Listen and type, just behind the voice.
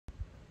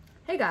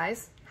Hey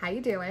guys, how you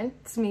doing?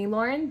 It's me,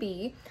 Lauren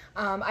B.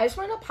 I just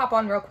wanted to pop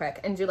on real quick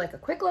and do like a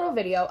quick little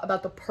video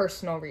about the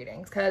personal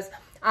readings, because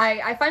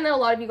I find that a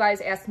lot of you guys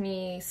ask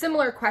me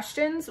similar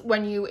questions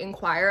when you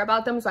inquire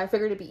about them, so I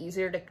figured it'd be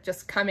easier to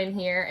just come in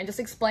here and just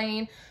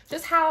explain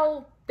just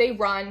how they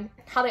run,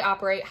 how they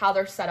operate, how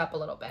they're set up a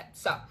little bit.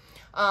 So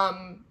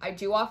I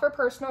do offer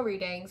personal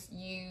readings.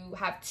 You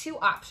have two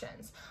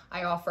options.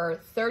 I offer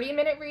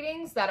 30-minute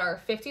readings that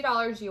are $50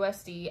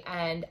 USD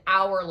and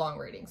hour-long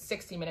readings,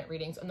 60-minute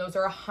readings, and those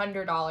are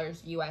 $100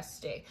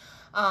 USD.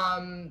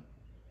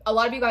 A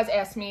lot of you guys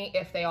ask me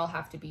if they all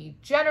have to be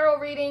general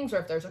readings or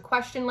if there's a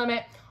question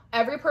limit.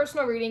 Every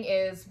personal reading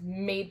is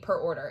made per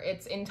order.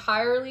 It's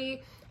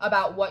entirely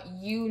about what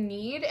you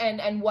need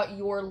and what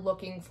you're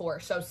looking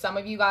for. So some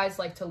of you guys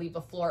like to leave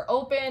the floor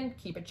open,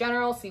 keep it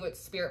general, see what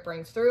spirit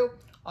brings through.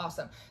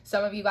 Awesome.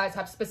 Some of you guys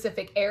have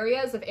specific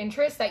areas of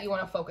interest that you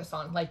want to focus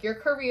on, like your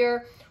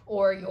career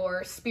or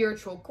your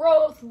spiritual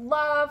growth,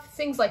 love,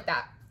 things like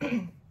that.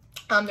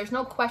 There's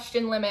no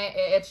question limit.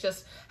 It's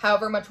just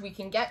however much we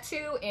can get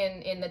to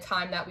in the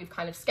time that we've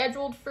kind of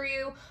scheduled for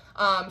you.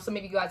 Some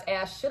of you guys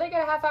ask, should I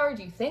get a half hour?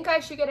 Do you think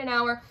I should get an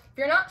hour? If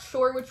you're not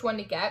sure which one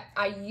to get,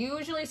 I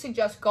usually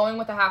suggest going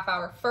with a half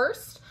hour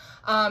first.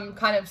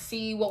 Kind of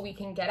see what we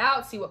can get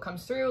out, see what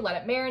comes through, let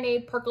it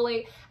marinate,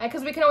 percolate, and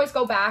because we can always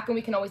go back and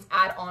we can always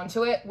add on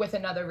to it with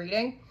another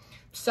reading.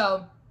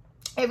 So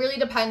it really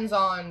depends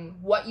on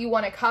what you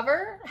want to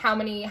cover, how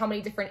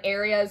many different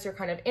areas you're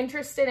kind of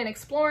interested in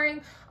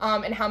exploring,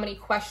 and how many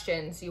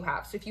questions you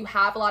have. So if you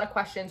have a lot of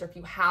questions or if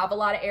you have a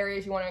lot of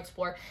areas you want to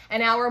explore,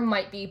 an hour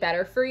might be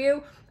better for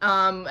you.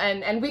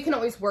 And we can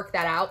always work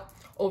that out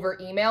over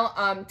email.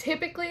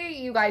 Typically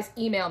you guys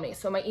email me.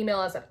 So my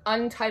email is at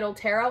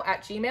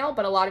UntitledTarot@gmail,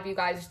 but a lot of you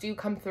guys do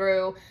come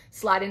through,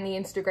 slide in the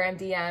Instagram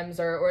DMs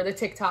or the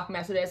TikTok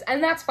messages,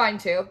 and that's fine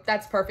too.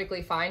 That's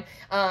perfectly fine.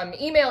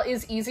 Email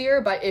is easier,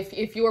 but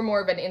if you're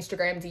more of an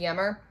Instagram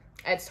DMer,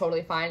 it's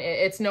totally fine.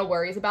 It's no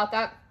worries about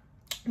that.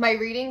 My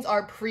readings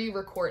are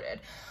pre-recorded.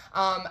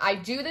 I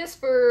do this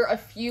for a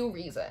few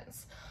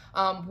reasons.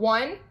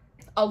 One,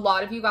 a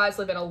lot of you guys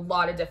live in a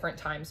lot of different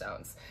time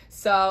zones.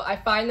 So I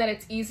find that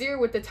it's easier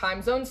with the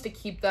time zones to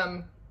keep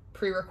them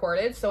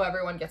pre-recorded so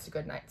everyone gets a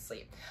good night's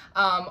sleep.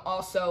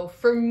 Also,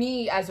 for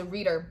me as a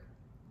reader,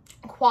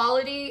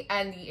 quality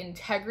and the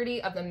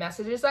integrity of the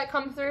messages that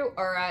come through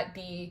are at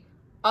the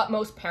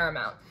utmost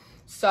paramount.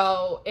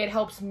 So it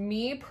helps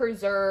me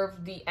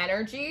preserve the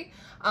energy,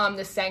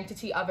 the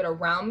sanctity of it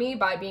around me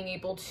by being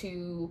able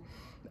to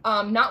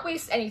not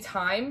waste any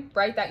time,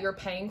 right, that you're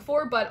paying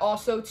for, but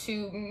also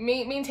to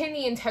maintain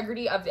the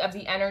integrity of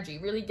the energy,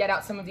 really get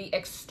out some of the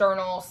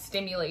external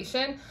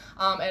stimulation.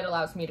 It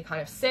allows me to kind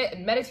of sit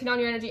and meditate on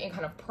your energy and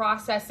kind of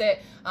process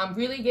it,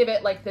 really give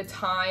it like the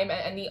time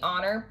and the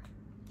honor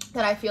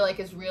that I feel like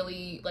is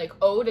really like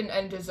owed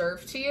and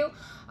deserved to you.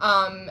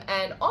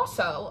 And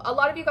also, a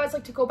lot of you guys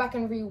like to go back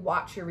and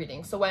re-watch your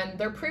readings. So when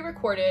they're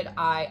pre-recorded,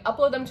 I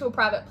upload them to a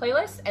private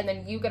playlist and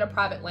then you get a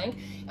private link.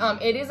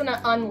 It is an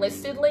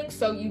unlisted link,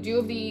 so you do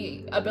have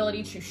the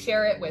ability to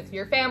share it with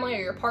your family or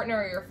your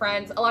partner or your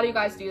friends. A lot of you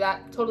guys do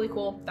that. Totally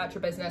cool. That's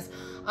your business.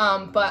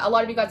 But a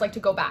lot of you guys like to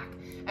go back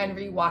and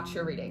re-watch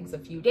your readings a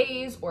few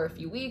days or a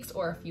few weeks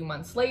or a few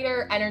months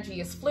later. Energy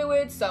is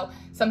fluid, so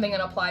something that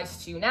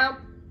applies to you now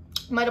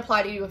might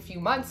apply to you a few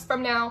months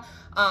from now.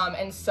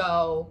 And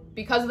so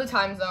because of the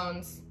time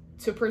zones,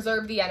 to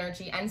preserve the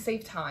energy and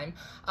save time,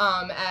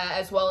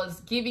 as well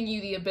as giving you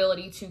the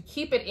ability to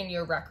keep it in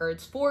your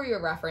records for your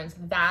reference,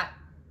 that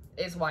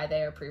is why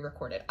they are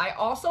pre-recorded. I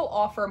also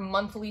offer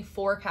monthly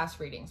forecast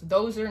readings.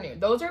 Those are new.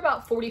 Those are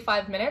about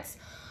 45 minutes.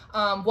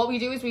 What we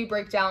do is we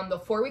break down the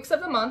 4 weeks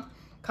of the month,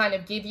 kind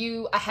of give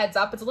you a heads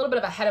up. It's a little bit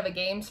of a head of a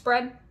game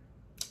spread.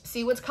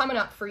 See what's coming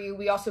up for you.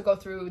 We also go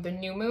through the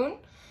new moon,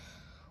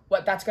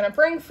 what that's going to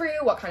bring for you,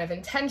 what kind of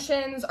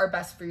intentions are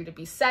best for you to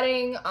be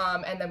setting,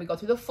 and then we go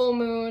through the full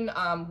moon,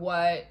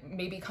 what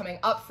may be coming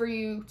up for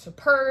you to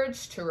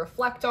purge, to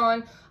reflect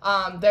on.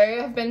 They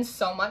have been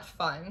so much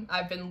fun.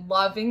 I've been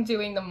loving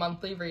doing the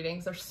monthly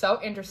readings. They're so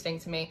interesting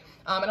to me,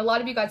 and a lot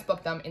of you guys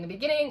book them in the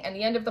beginning and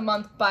the end of the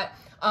month, but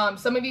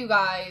some of you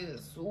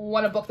guys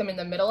want to book them in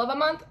the middle of a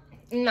month,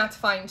 and that's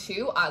fine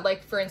too.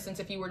 Like for instance,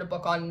 if you were to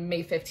book on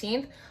May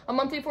 15th, a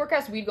monthly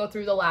forecast, we'd go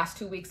through the last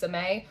 2 weeks of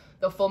May,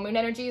 the full moon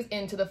energies,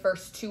 into the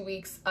first 2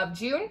 weeks of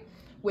June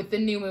with the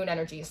new moon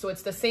energy. So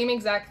it's the same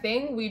exact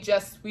thing. We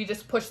just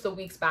push the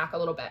weeks back a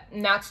little bit,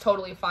 and that's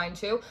totally fine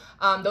too.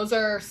 Those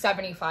are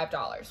 $75,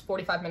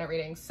 45-minute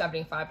readings,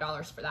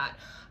 $75 for that.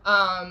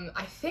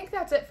 I think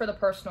that's it for the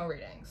personal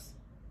readings.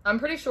 I'm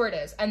pretty sure it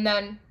is. And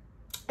then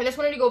I just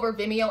wanted to go over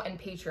Vimeo and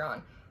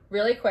Patreon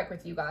really quick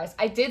with you guys.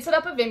 I did set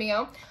up a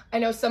Vimeo. I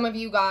know some of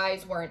you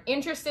guys weren't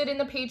interested in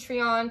the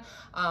Patreon,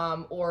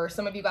 or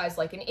some of you guys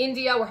like in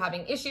India were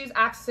having issues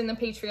accessing the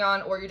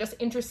Patreon, or you're just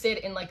interested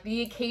in like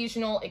the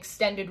occasional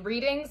extended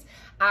readings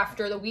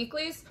after the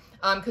weeklies,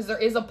 because there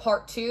is a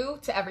part 2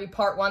 to every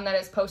part 1 that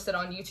is posted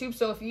on YouTube.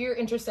 So if you're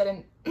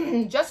interested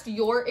in just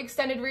your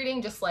extended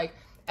reading, just like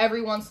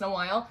every once in a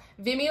while,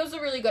 Vimeo is a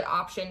really good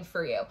option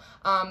for you.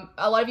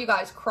 A lot of you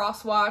guys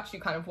cross watch, you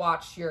kind of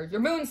watch your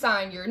moon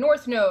sign, your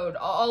north node,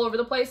 all over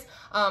the place.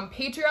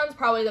 Patreon's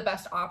probably the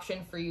best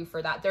option for you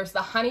for that. There's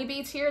the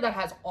honeybee tier that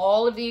has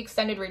all of the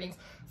extended readings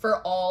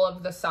for all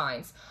of the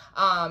signs.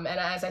 And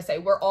as I say,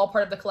 we're all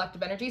part of the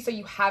collective energy, so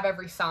you have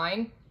every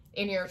sign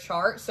in your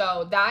chart,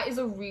 so that is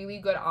a really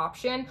good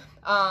option.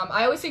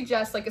 I always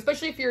suggest, like,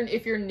 especially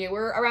if you're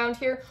newer around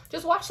here,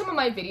 just watch some of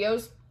my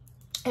videos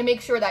and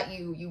make sure that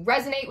you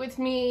resonate with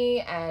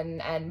me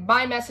and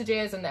my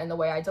messages and the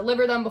way I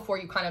deliver them before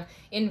you kind of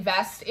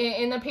invest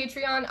in the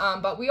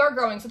Patreon. But we are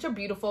growing such a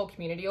beautiful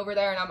community over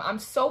there, and I'm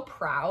so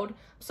proud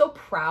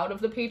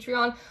of the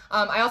Patreon.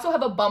 I also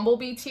have a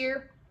Bumblebee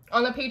tier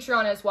on the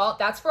Patreon as well.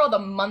 That's for all the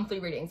monthly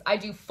readings. I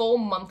do full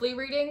monthly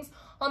readings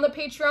on the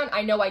Patreon.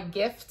 I know I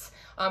gift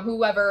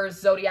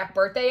whoever's zodiac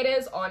birthday it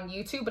is on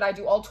YouTube, but I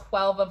do all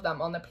 12 of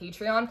them on the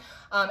Patreon.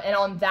 And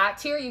on that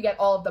tier, you get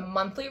all of the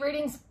monthly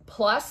readings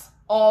plus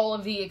all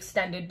of the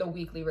extended, the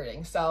weekly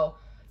readings. So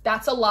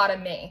that's a lot of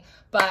me.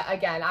 But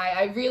again,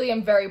 I really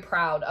am very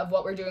proud of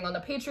what we're doing on the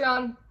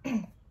Patreon,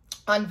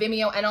 on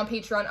Vimeo and on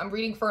Patreon. I'm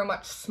reading for a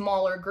much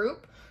smaller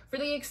group for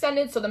the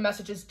extended, so the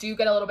messages do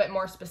get a little bit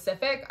more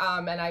specific,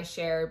 and I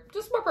share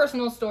just more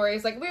personal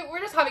stories. Like, we're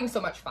just having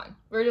so much fun.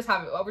 We're just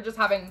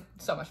having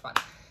so much fun.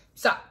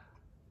 So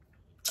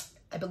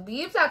I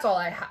believe that's all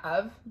I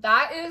have.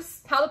 That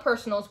is how the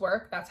personals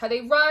work. That's how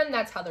they run.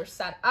 That's how they're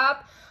set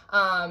up.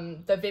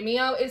 The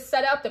Vimeo is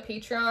set up. The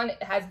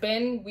Patreon has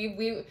been,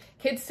 we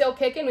kids still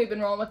kicking. We've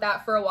been rolling with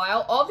that for a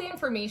while. All the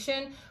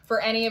information for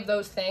any of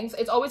those things,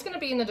 it's always going to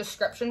be in the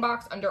description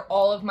box under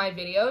all of my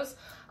videos.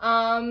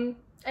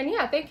 And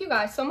yeah, thank you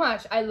guys so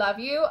much. I love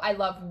you. I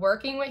love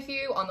working with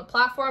you on the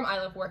platform. I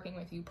love working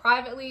with you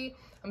privately.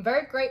 I'm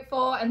very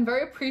grateful and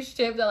very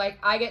appreciative that, like,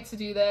 I get to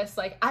do this,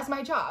 like, as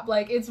my job.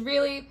 Like, it's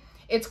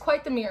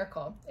quite the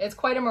miracle. It's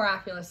quite a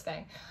miraculous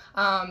thing.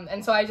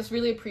 And so I just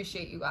really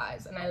appreciate you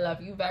guys, and I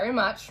love you very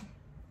much.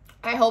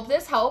 I hope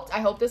this helped. I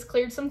hope this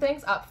cleared some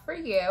things up for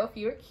you if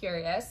you were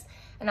curious,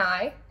 and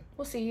I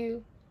will see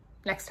you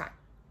next time.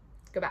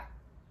 Goodbye.